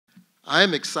I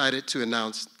am excited to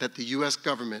announce that the U.S.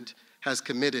 government has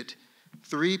committed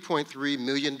 $3.3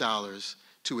 million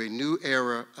to a new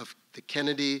era of the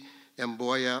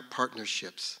Kennedy-Mboya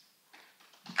partnerships.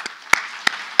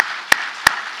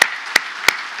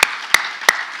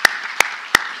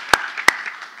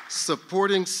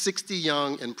 Supporting 60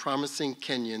 young and promising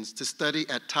Kenyans to study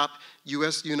at top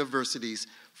U.S. universities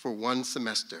for 1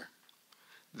 semester.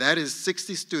 That is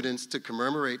 60 students to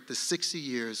commemorate the 60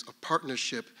 years of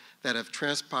partnership that have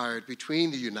transpired between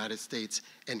the United States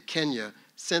and Kenya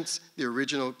since the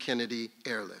original Kennedy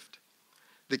airlift.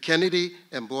 The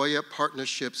Kennedy-Mboya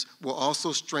partnerships will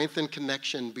also strengthen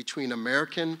connection between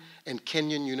American and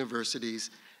Kenyan universities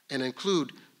and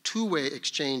include two-way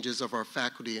exchanges of our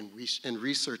faculty and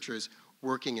researchers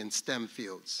working in STEM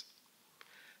fields.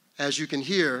 As you can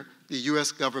hear, the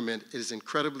U.S. government is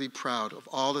incredibly proud of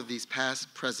all of these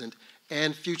past, present,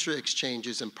 and future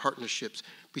exchanges and partnerships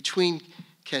between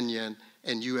Kenyan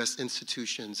and U.S.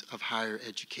 institutions of higher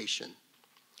education.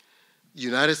 The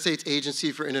United States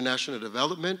Agency for International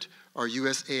Development, or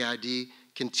USAID,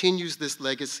 continues this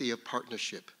legacy of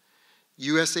partnership.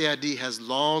 USAID has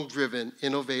long driven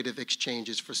innovative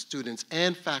exchanges for students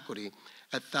and faculty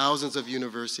at thousands of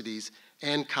universities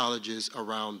and colleges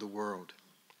around the world.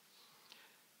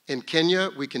 In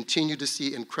Kenya, we continue to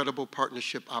see incredible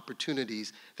partnership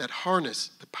opportunities that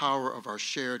harness the power of our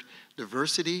shared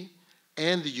diversity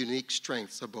and the unique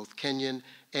strengths of both Kenyan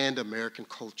and American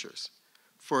cultures.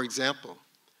 For example,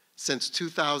 since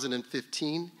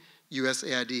 2015,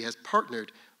 USAID has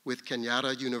partnered with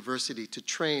Kenyatta University to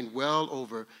train well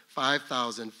over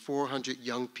 5,400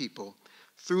 young people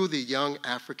through the Young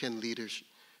African Leaders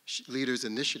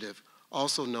Initiative,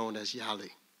 also known as YALI.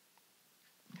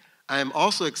 I am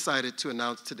also excited to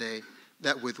announce today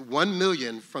that with $1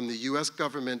 million from the U.S.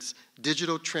 government's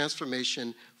Digital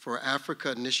Transformation for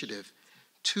Africa initiative,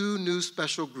 2 new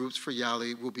special groups for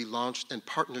YALI will be launched in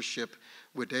partnership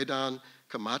with Dedan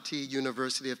Kimathi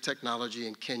University of Technology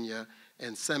in Kenya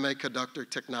and Semiconductor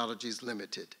Technologies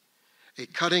Limited, a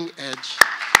cutting-edge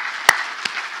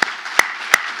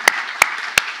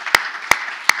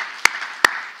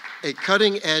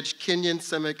Kenyan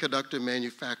semiconductor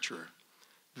manufacturer.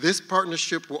 This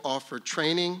partnership will offer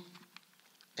training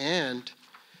and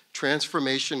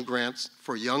transformation grants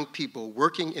for young people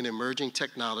working in emerging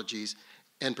technologies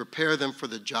and prepare them for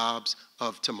the jobs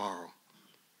of tomorrow.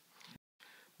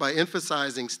 By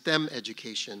emphasizing STEM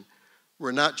education,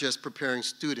 we're not just preparing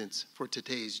students for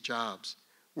today's jobs,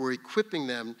 we're equipping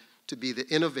them to be the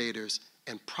innovators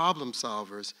and problem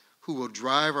solvers who will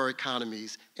drive our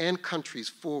economies and countries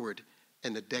forward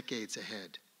in the decades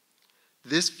ahead.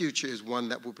 This future is one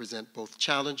that will present both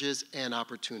challenges and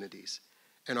opportunities,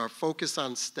 and our focus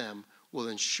on STEM will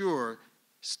ensure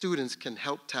students can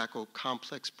help tackle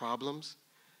complex problems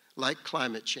like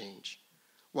climate change,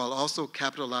 while also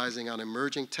capitalizing on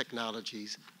emerging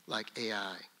technologies like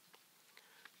AI.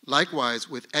 Likewise,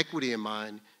 with equity in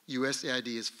mind, USAID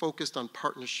is focused on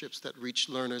partnerships that reach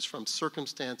learners from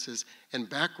circumstances and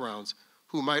backgrounds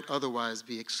who might otherwise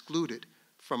be excluded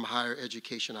from higher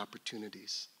education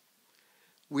opportunities.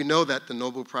 We know that the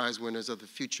Nobel Prize winners of the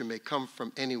future may come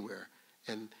from anywhere,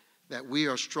 and that we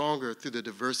are stronger through the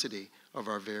diversity of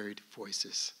our varied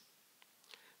voices.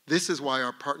 This is why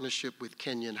our partnership with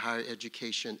Kenyan higher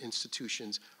education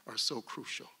institutions are so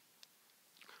crucial.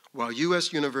 While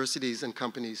U.S. universities and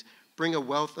companies bring a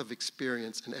wealth of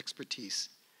experience and expertise,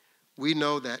 we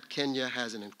know that Kenya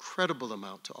has an incredible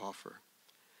amount to offer.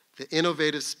 The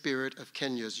innovative spirit of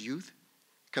Kenya's youth,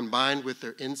 combined with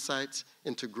their insights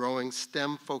into growing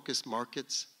STEM-focused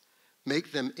markets,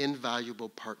 make them invaluable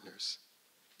partners.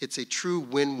 It's a true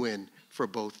win-win for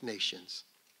both nations.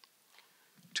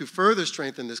 To further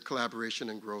strengthen this collaboration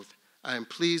and growth, I am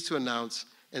pleased to announce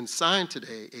and sign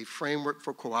today a framework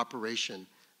for cooperation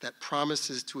that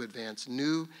promises to advance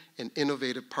new and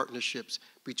innovative partnerships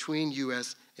between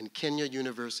U.S. and Kenya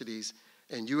universities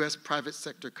and U.S. private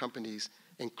sector companies,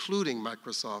 including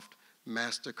Microsoft,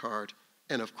 MasterCard,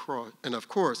 and of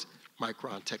course,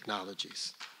 Micron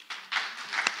Technologies.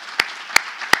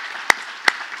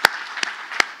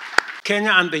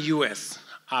 Kenya and the US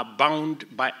are bound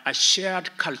by a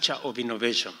shared culture of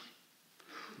innovation.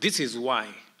 This is why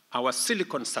our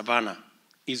Silicon Savannah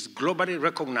is globally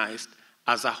recognized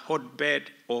as a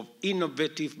hotbed of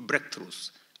innovative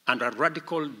breakthroughs and a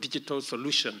radical digital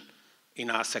solution in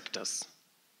our sectors.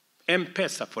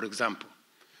 M-Pesa, for example,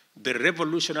 the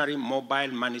revolutionary mobile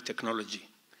money technology,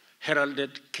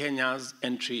 heralded Kenya's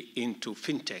entry into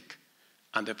fintech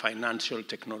and the financial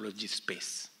technology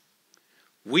space.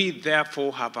 We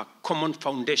therefore have a common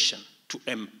foundation to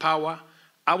empower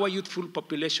our youthful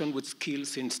population with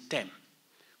skills in STEM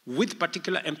with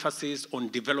particular emphasis on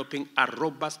developing a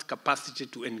robust capacity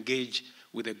to engage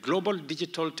with the global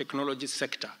digital technology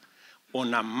sector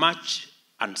on a much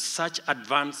and such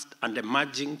advanced and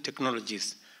emerging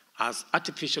technologies as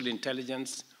artificial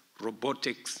intelligence,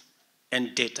 robotics,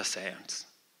 and data science.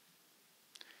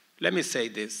 Let me say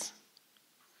this.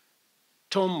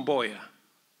 Tom Boyer,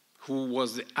 who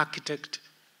was the architect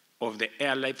of the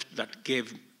airlift that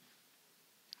gave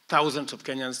thousands of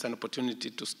Kenyans an opportunity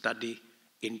to study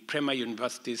in premier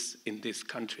universities in this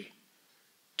country.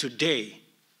 Today,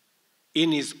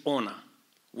 in his honor,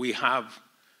 we have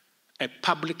a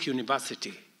public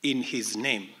university in his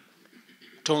name,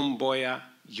 Tom Boyer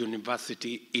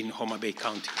University in Homa Bay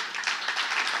County.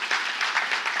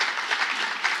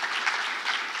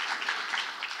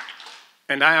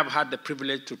 And I have had the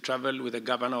privilege to travel with the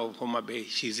governor of Homa Bay.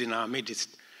 She's in our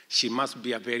midst. She must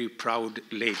be a very proud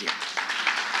lady.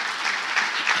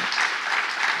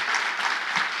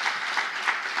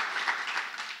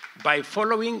 By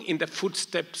following in the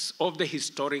footsteps of the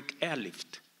historic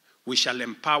airlift, we shall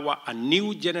empower a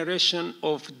new generation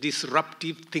of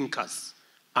disruptive thinkers,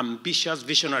 ambitious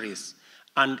visionaries,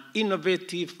 and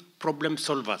innovative problem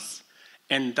solvers,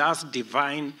 and thus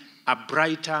define a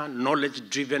brighter,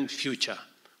 knowledge-driven future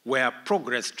where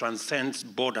progress transcends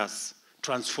borders,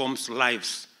 transforms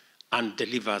lives, and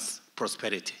delivers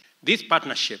prosperity. This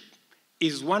partnership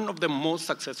is one of the most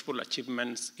successful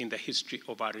achievements in the history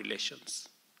of our relations.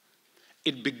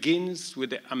 It begins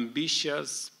with the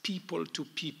ambitious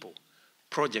people-to-people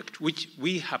project, which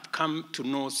we have come to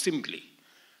know simply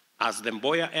as the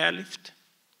Boyer Airlift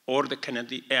or the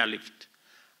Kennedy Airlift,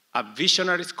 a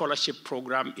visionary scholarship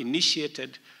program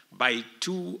initiated by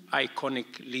two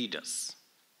iconic leaders,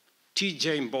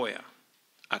 T.J. Boyer,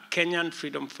 a Kenyan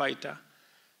freedom fighter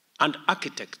and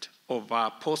architect of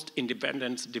our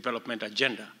post-independence development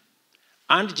agenda,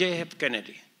 and J.F.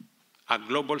 Kennedy, a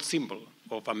global symbol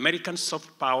of American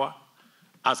soft power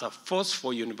as a force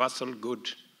for universal good,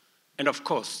 and of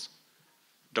course,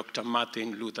 Dr.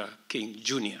 Martin Luther King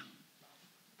Jr.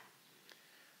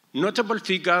 Notable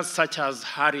figures such as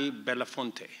Harry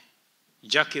Belafonte,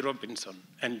 Jackie Robinson,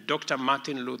 and Dr.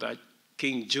 Martin Luther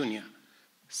King Jr.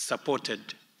 supported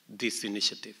this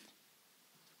initiative.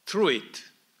 Through it,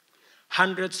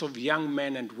 hundreds of young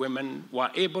men and women were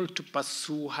able to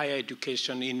pursue higher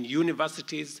education in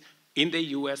universities in the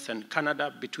US and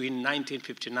Canada between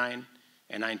 1959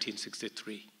 and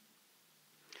 1963.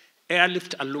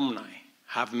 Airlift alumni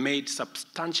have made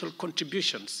substantial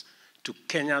contributions to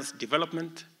Kenya's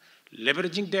development,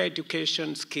 leveraging their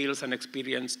education, skills, and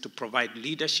experience to provide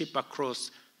leadership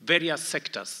across various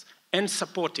sectors and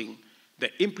supporting the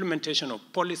implementation of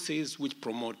policies which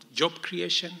promote job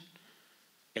creation,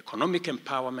 economic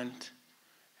empowerment,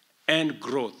 and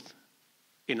growth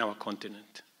in our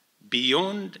continent.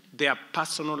 Beyond their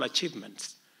personal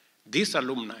achievements, these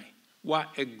alumni were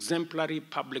exemplary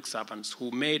public servants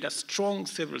who made a strong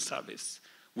civil service,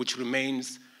 which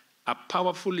remains a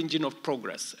powerful engine of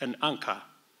progress and anchor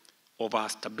of our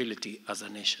stability as a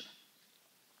nation.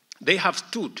 They have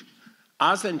stood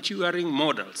as enduring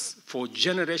models for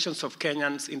generations of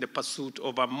Kenyans in the pursuit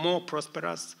of a more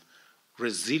prosperous,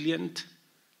 resilient,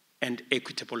 and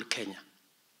equitable Kenya.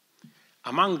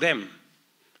 Among them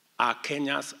are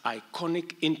Kenya's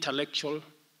iconic intellectual,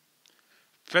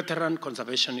 veteran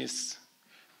conservationist,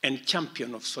 and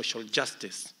champion of social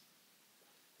justice.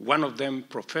 One of them,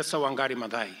 Professor Wangari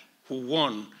Maathai, who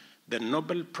won the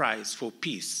Nobel Prize for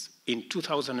Peace in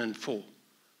 2004.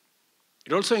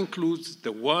 It also includes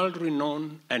the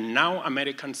world-renowned and now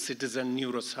American citizen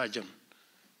neurosurgeon,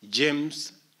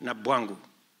 James Nabwangu,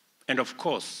 and of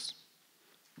course,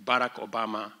 Barack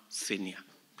Obama Sr.